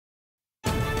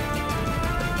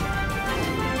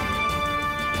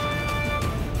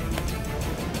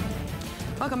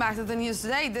Welcome back to the news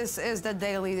today. This is the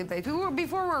Daily Debate.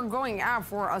 Before we're going out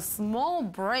for a small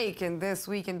break in this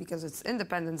weekend because it's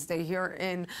Independence Day here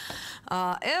in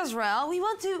Israel, we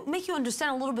want to make you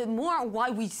understand a little bit more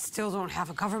why we still don't have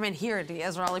a government here. The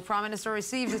Israeli Prime Minister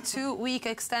received a 2-week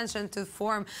extension to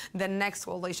form the next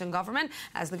coalition government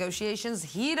as negotiations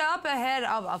heat up ahead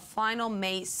of a final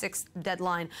May 6th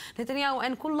deadline. Netanyahu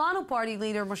and Kulanu party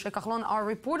leader Moshe Kahlon are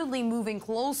reportedly moving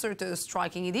closer to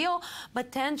striking a deal,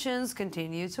 but tensions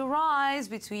continue to rise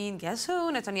between, guess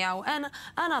who, Netanyahu and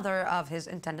another of his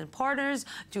intended partners,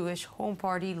 Jewish Home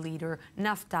Party leader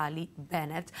Naftali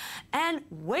Bennett. And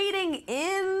waiting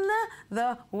in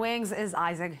the wings is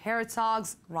Isaac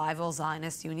Herzog's rival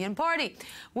Zionist Union Party.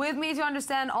 With me to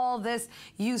understand all this,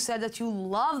 you said that you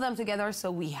love them together,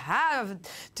 so we have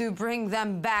to bring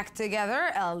them back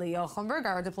together. Ellie Hochenberg,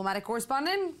 our diplomatic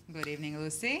correspondent. Good evening,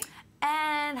 Lucy.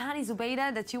 And Hani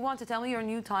Zubida, that you want to tell me your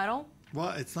new title?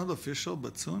 Well, it's not official,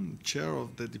 but soon chair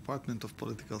of the Department of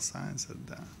Political Science at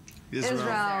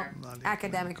Israel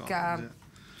Academic.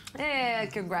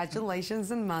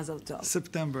 Congratulations and mazel tov.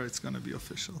 September, it's going to be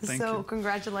official. Thank you. So,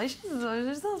 congratulations.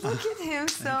 Look at him.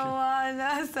 So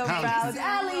proud.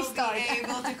 Ali will be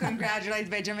able to congratulate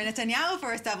Benjamin Netanyahu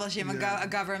for establishing a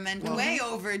government way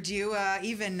overdue,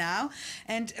 even now.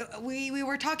 And we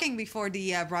were talking before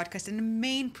the broadcast, and the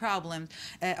main problem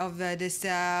of this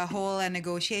whole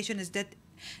negotiation is that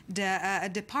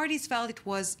the parties felt it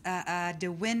was the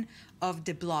win of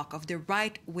the bloc, of the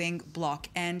right-wing bloc,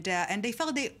 and they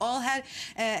felt they all had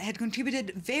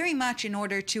contributed very much in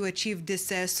order to achieve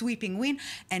this sweeping win,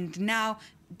 and now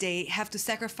they have to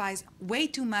sacrifice way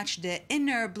too much. The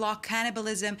inner bloc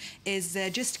cannibalism is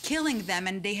just killing them,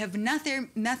 and they have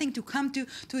nothing to come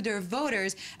to their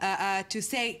voters to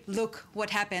say, look what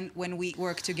happened when we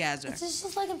work together. It's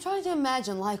just like, I'm trying to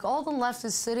imagine, like all the left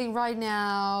is sitting right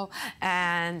now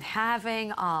and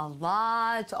having a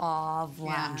lot of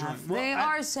laughs. They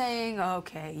are saying,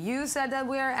 okay, you said that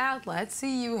we're out, let's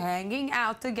see you hanging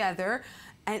out together.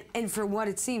 And for what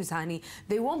it seems, Hani,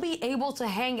 they won't be able to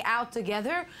hang out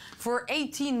together for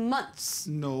 18 months.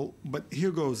 No, but here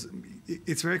goes.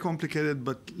 It's very complicated,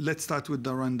 but let's start with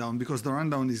the rundown, because the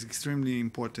rundown is extremely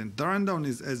important. The rundown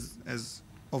is as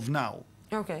of now.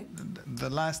 Okay. The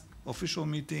last official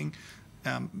meeting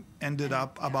ended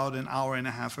up about an hour and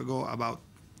a half ago, about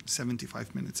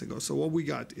 75 minutes ago. So what we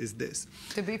got is this.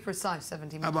 To be precise,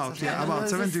 70 minutes. About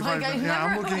 75 minutes. Yeah,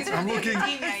 I'm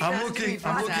looking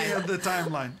at the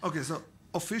timeline. Okay, so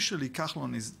officially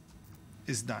Kahlon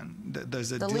is done.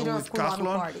 There's a deal with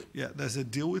Kahlon. Yeah, there's a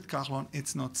deal with Kahlon.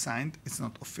 It's not signed. It's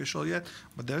not official yet,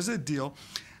 but there's a deal.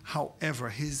 However,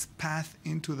 his path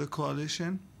into the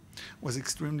coalition was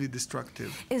extremely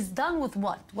destructive. Is done with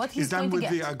what? What he's going to get? Is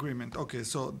done with the agreement. Okay,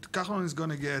 so Kahlon is going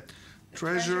to get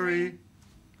Treasury,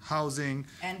 housing,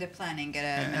 and the planning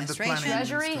administration.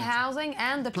 Treasury, housing,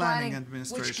 and the planning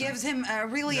administration, which gives him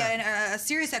really a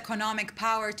serious economic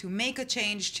power to make a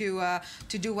change, to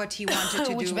do what he wanted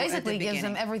to do. Which basically gives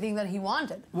him everything that he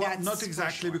wanted. Well, not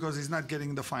exactly, because he's not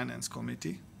getting the finance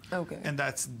committee. Okay. And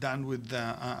that's done with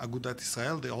the Agudat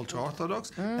Israel, the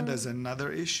ultra-Orthodox. And there's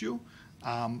another issue.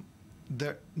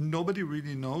 Nobody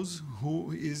really knows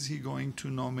who is he going to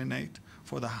nominate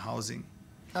for the housing.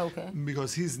 Okay.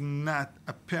 Because he's not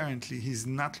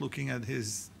looking at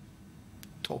his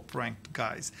top-ranked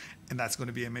guys, and that's going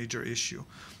to be a major issue.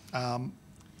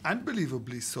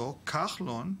 Unbelievably so,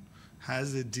 Kahlon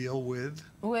has a deal with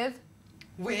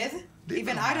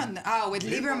even I don't know. Oh, with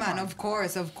Lieberman, of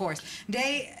course.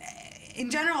 In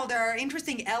general, there are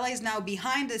interesting allies now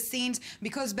behind the scenes,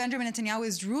 because Benjamin Netanyahu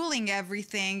is ruling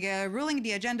everything, ruling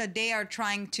the agenda. They are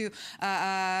trying to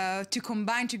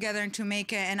combine together and to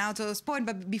make an outsourced point.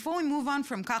 But before we move on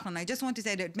from Kahlon, I just want to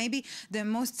say that maybe the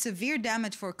most severe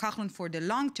damage for Kahlon for the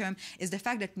long term is the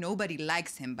fact that nobody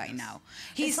likes him by now.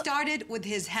 He started with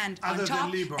his hand on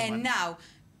top, and now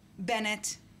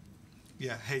Bennett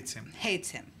hates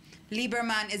him.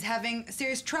 Lieberman is having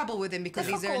serious trouble with him because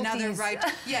he's another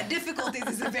difficulties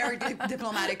is a very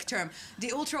diplomatic term.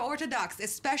 The ultra-Orthodox,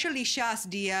 especially Shas,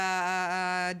 the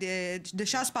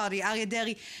Shas party, Aryeh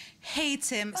Deri, hates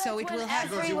him, so it will have...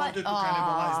 Because he wanted to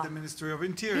cannibalize the Ministry of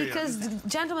Interior. Because,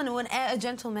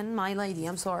 gentlemen, my lady,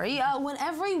 I'm sorry, when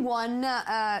everyone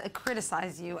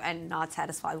criticizes you and not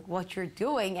satisfied with what you're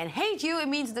doing and hate you, it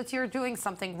means that you're doing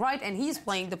something right, and he's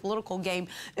playing the political game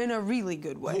in a really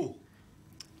good way. Who?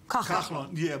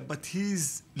 Kahlon, yeah, but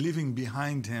he's leaving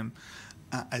behind him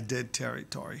a dead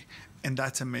territory, and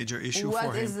that's a major issue for him.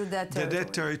 What is the dead territory? The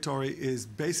dead territory is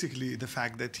basically the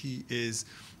fact that he is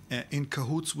in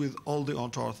cahoots with all the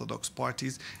ultra-Orthodox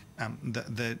parties.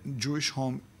 The Jewish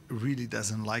Home really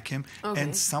doesn't like him. Okay.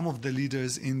 And some of the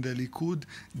leaders in the Likud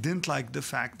didn't like the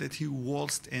fact that he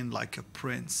waltzed in like a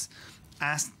prince,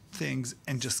 asked things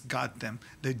and just got them.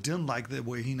 They didn't like the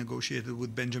way he negotiated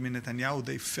with Benjamin Netanyahu.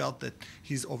 They felt that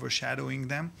he's overshadowing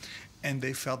them, and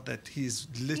they felt that he's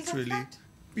literally,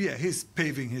 he's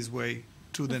paving his way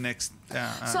to the next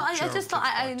So I just thought,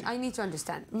 I need to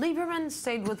understand. Lieberman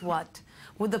stayed with what?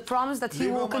 With the promise that he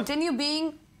will continue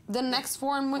being the next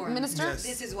foreign minister? Yes.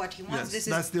 This is what he wants. Yes. This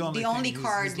is the only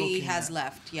card he has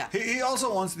left. Yeah. He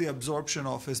also wants the absorption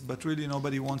office, but really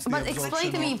nobody wants the absorption office. But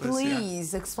explain to me,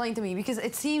 please. Explain to me, because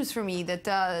it seems for me that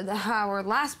our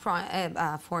last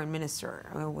foreign minister,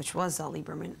 which was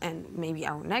Lieberman, and maybe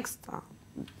our next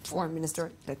foreign minister,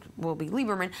 that will be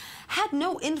Lieberman, had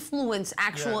no influence,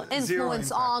 actual influence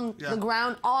on the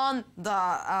ground, on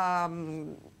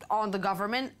the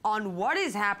government, on what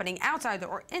is happening outside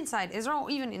or inside Israel,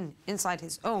 even inside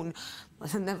his own.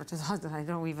 Never to thought that I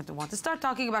don't even want to start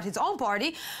talking about his own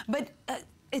party, but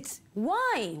it's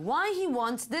why he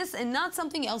wants this and not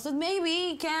something else that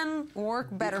maybe can work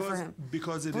better for him.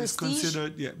 Because it is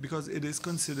considered, because it is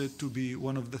considered to be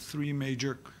one of the three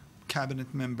major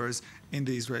cabinet members in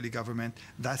the Israeli government.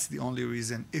 That's the only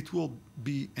reason. It will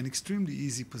be an extremely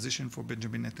easy position for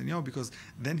Benjamin Netanyahu, because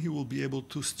then he will be able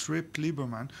to strip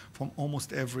Lieberman from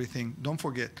almost everything. Don't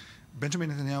forget,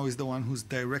 Benjamin Netanyahu is the one who's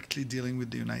directly dealing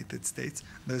with the United States.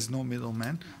 There's no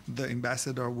middleman. The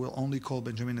ambassador will only call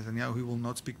Benjamin Netanyahu. He will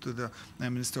not speak to the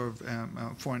Minister of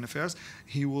Foreign Affairs.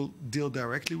 He will deal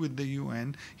directly with the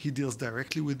UN. He deals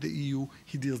directly with the EU.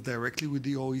 He deals directly with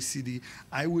the OECD.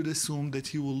 I would assume that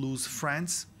he will lose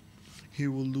France. He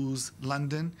will lose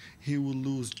London, he will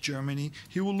lose Germany,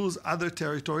 he will lose other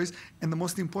territories. And the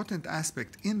most important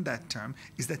aspect in that term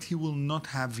is that he will not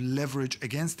have leverage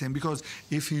against him, because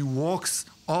if he walks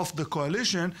off the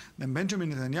coalition, then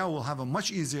Benjamin Netanyahu will have a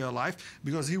much easier life,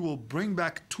 because he will bring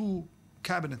back two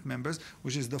cabinet members,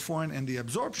 which is the foreign and the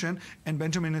absorption, and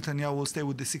Benjamin Netanyahu will stay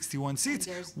with the 61 seats,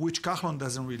 which Kahlon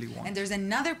doesn't really want. And there's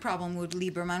another problem with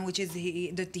Lieberman, which is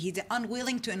that he's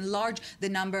unwilling to enlarge the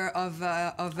number of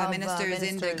ministers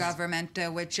in the government,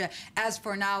 which, as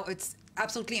for now, it's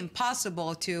absolutely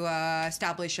impossible to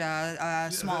establish a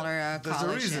smaller There's coalition.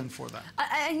 a reason for that.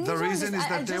 The reason is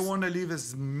that they want to leave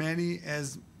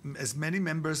as many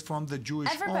members from the Jewish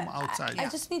home outside. I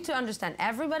just need to understand,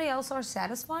 everybody else are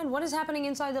satisfied? What is happening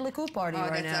inside the Likud party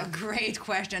right now? That's a great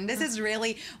question. This is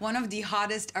really one of the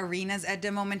hottest arenas at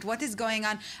the moment. What is going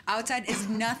on outside is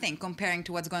nothing comparing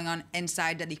to what's going on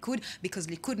inside the Likud, because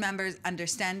Likud members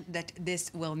understand that this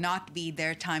will not be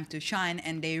their time to shine,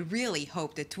 and they really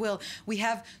hope it will. We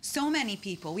have so many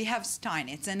people. We have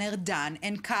Steinitz and Erdan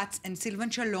and Katz and Silvan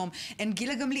Shalom and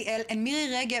Gila Gamliel and Miri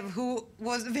Regev, who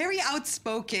was very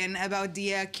outspoken about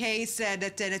the case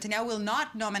that Netanyahu will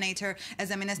not nominate her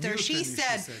as a minister. She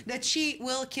said that she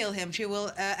will kill him. She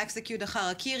will execute a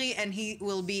harakiri, and he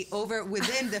will be over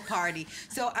within the party.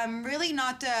 So I'm really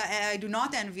not, I do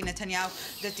not envy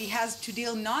Netanyahu that he has to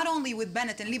deal not only with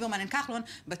Bennett and Lieberman and Kahlon,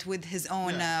 but with his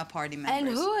own party members. And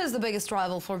who is the biggest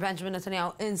rival for Benjamin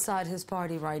Netanyahu inside his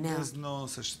party right now? There's no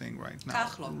such thing right now.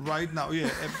 Kahlon. Right now,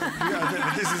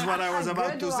 this is what I was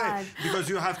about to say. Because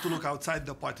you have to look outside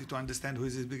the party to understand who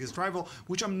is his biggest rival,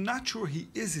 which I'm not sure he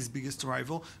is his biggest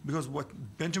rival, because what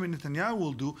Benjamin Netanyahu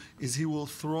will do is he will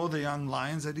throw the young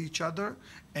lions at each other,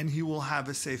 and he will have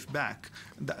a safe back.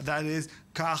 That is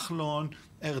Kahlon,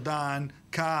 Erdan,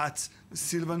 Katz,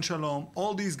 Silvan Shalom,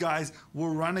 all these guys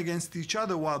will run against each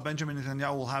other, while Benjamin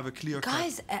Netanyahu will have a clear cut.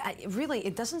 Guys, really,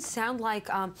 it doesn't sound like,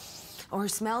 or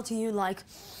smell to you like,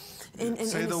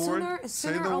 sooner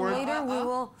or later we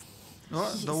will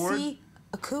see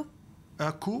a coup.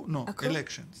 A coup? No,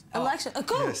 elections. Election. A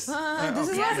coup. Yes. This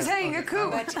is what I'm saying, a coup.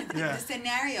 But the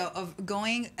scenario of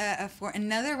going for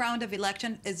another round of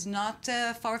election is not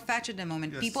far-fetched at the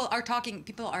moment. Yes.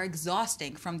 People are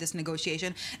exhausting from this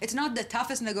negotiation. It's not the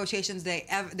toughest negotiations they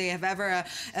have ever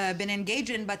been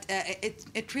engaged in, but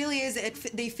it really is.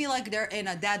 They feel like they're in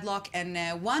a deadlock,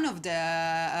 and one of the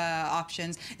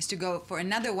options is to go for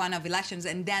another one of elections,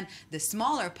 and then the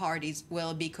smaller parties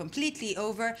will be completely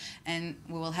over, and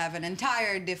we will have an entire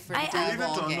different Believe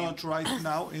it or game. not, right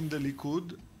now in the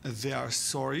Likud, they are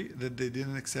sorry that they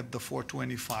didn't accept the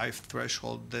 425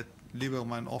 threshold that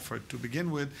Lieberman offered to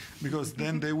begin with, because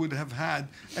then they would have had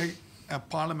a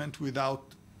parliament without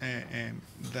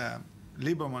the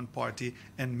Lieberman party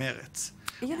and Meretz,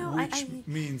 which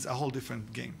means a whole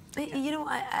different game.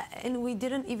 And we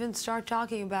didn't even start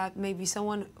talking about maybe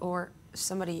someone or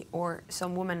somebody or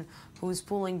some woman who's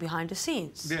pulling behind the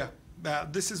scenes. Yeah.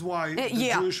 This is why the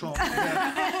Jewish home.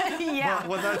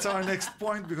 Well, that's our next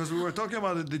point, because we were talking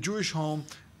about it. The Jewish home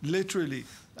literally,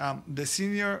 the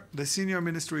senior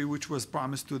ministry, which was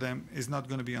promised to them, is not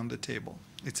going to be on the table.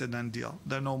 It's a done deal.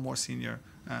 There are no more senior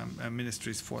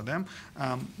ministries for them.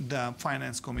 The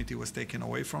finance committee was taken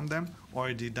away from them.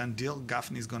 Already done deal.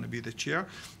 Gafni is going to be the chair,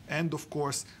 and of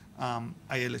course,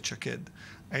 Ayelet Shaked.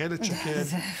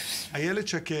 Ayelet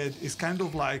Shaked is kind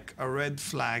of like a red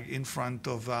flag in front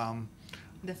of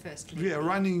the first lady. Yeah,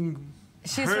 running.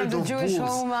 She's from the Jewish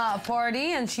Home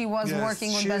Party, and she was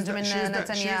working with Benjamin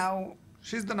Netanyahu.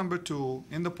 She's the number 2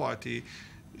 in the party.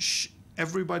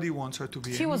 Everybody wants her to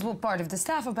be. She was part of the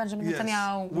staff of Benjamin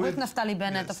Netanyahu, with Naftali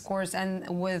Bennett, of course, and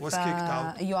with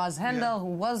Yoaz Hendel,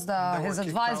 who was his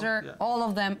advisor. All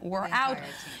of them were out.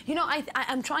 You know,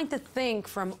 I'm trying to think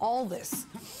from all this,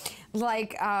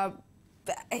 like,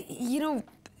 you know,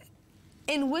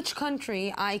 in which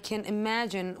country I can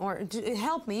imagine, or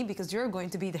help me, because you're going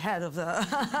to be the head of the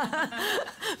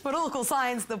political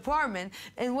science department,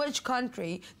 in which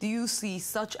country do you see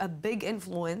such a big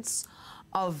influence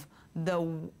of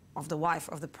the wife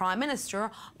of the prime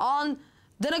minister on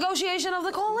the negotiation of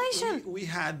the coalition? We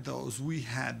had those. We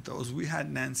had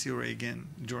Nancy Reagan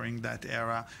during that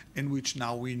era, in which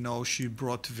now we know she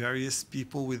brought various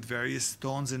people with various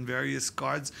stones and various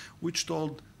cards, which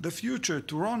told the future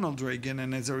to Ronald Reagan,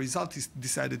 and as a result, he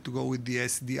decided to go with the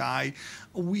SDI.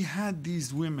 We had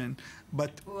these women,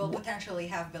 but we'll potentially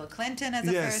have Bill Clinton as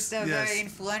a very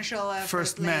influential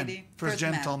first lady, first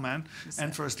gentleman,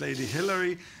 and First Lady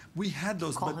Hillary. We had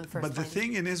those, but the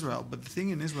thing in Israel,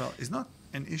 is not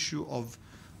an issue of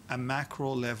a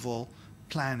macro level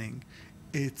planning.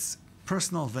 It's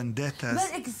personal vendettas.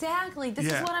 But exactly, this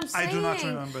is what I'm saying. I do not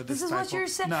remember this. This is what you're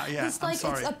saying. No, it's like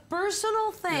it's a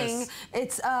personal thing.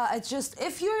 Yes. It's just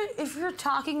if you're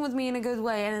talking with me in a good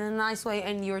way and in a nice way,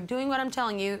 and you're doing what I'm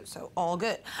telling you, so all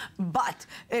good. But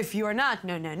if you're not,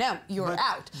 no, you're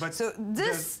out. But so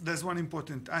there's one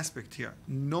important aspect here.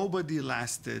 Nobody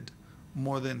lasted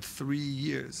more than 3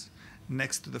 years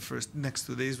next to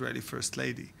the Israeli First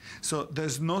Lady. So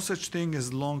there's no such thing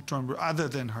as long-term, other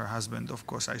than her husband, of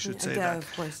course, I should say that.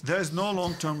 Of course. There's no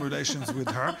long-term relations with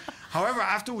her. However,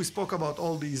 after we spoke about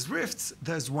all these rifts,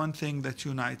 there's one thing that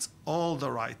unites all the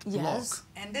right bloc.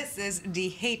 And this is the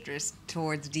hatred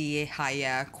towards the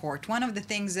High Court. One of the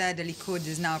things the Likud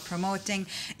is now promoting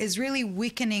is really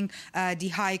weakening the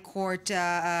High Court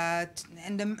to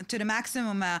the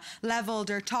maximum level.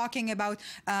 They're talking about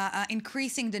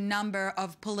increasing the number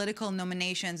of political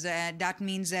nominations. That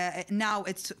means now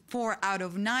it's 4 out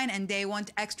of 9, and they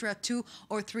want extra 2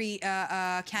 or 3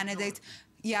 candidates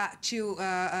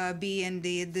to be in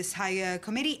this high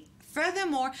committee.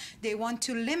 Furthermore, they want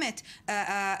to limit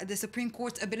the Supreme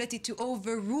Court's ability to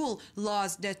overrule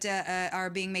laws that are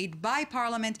being made by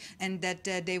Parliament, and that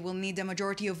they will need a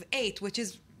majority of 8, which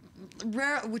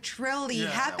rarely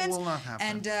happens. Will not happen.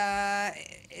 And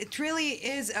it really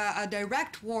is a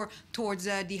direct war towards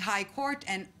the High Court,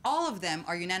 and all of them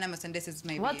are unanimous. And this is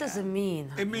maybe. What does it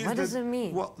mean? What does it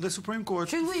mean? Well, the Supreme Court.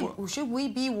 Should we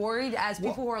be worried as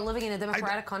people who are living in a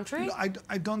democratic country?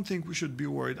 I don't think we should be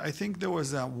worried. I think there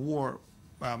was a war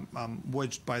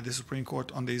waged by the Supreme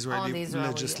Court on the Israeli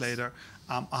legislator.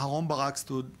 Aharon Barak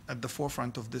stood at the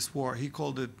forefront of this war. He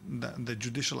called it the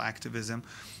judicial activism.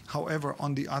 However,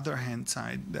 on the other hand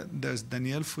side, there's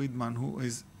Daniel Friedman, who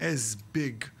is as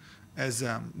big as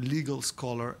a legal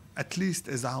scholar, at least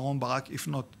as Aharon Barak, if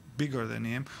not bigger than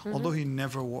him. Although he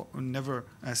never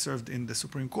served in the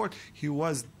Supreme Court, he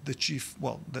was the chief,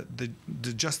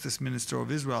 the Justice Minister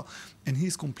of Israel, and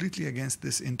he's completely against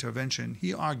this intervention.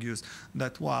 He argues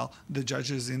that while the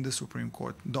judges in the Supreme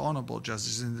Court, the honorable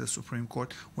judges in the Supreme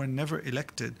Court, were never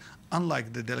elected,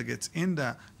 unlike the delegates in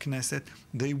the Knesset,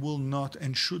 they will not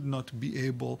and should not be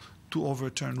able to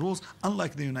overturn rules,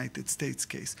 unlike the United States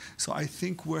case. So I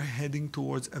think we're heading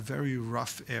towards a very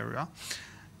rough area.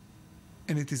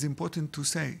 And it is important to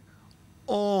say,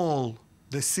 all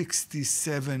the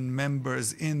 67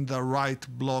 members in the right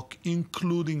bloc,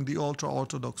 including the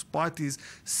ultra-Orthodox parties,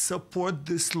 support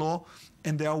this law,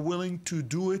 and they are willing to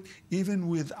do it even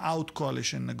without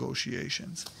coalition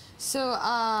negotiations. So,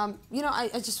 you know, I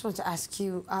just want to ask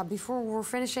you, before we're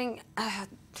finishing,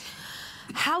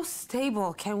 how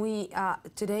stable can we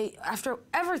today, after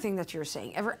everything that you're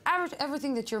saying,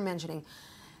 everything that you're mentioning,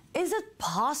 is it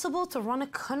possible to run a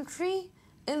country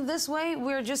in this way?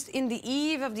 We're just in the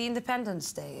eve of the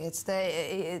Independence Day. It's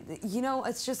you know,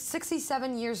 it's just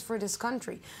 67 years for this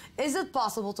country. Is it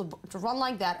possible to run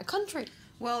like that, a country?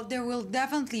 Well, there will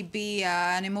definitely be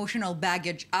an emotional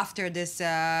baggage after this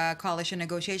coalition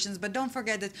negotiations, but don't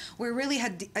forget that we're really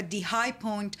at the high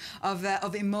point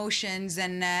of emotions,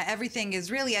 and everything is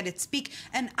really at its peak.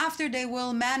 And after they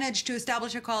will manage to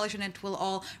establish a coalition, it will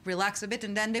all relax a bit,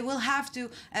 and then they will have to.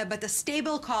 But a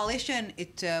stable coalition,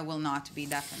 it will not be,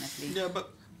 definitely. Yeah,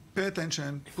 but pay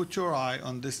attention. Put your eye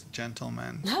on this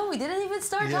gentleman. No, we didn't even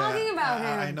start talking about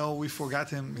him. I know we forgot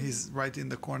him. He's right in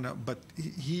the corner, but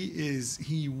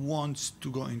he wants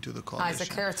to go into the coalition. He's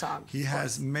a Kertog. He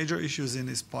has major issues in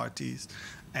his parties.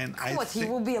 And he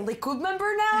will be a Likud member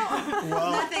now?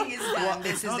 Well, nothing is done.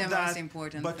 This is the most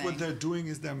important thing. But what they're doing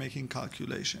is they're making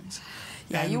calculations.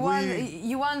 Yeah, and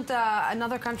you want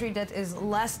another country that is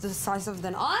less decisive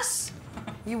than us?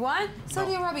 You want?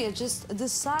 Saudi Arabia just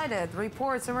decided,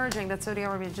 reports emerging that Saudi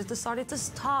Arabia just decided to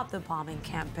stop the bombing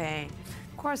campaign.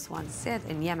 Of course, one said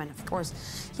in Yemen, of course.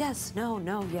 Yes, no,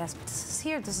 no, yes. But this is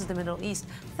here. This is the Middle East.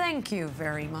 Thank you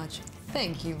very much.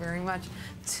 Thank you very much.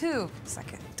 2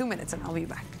 minutes and I'll be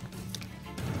back.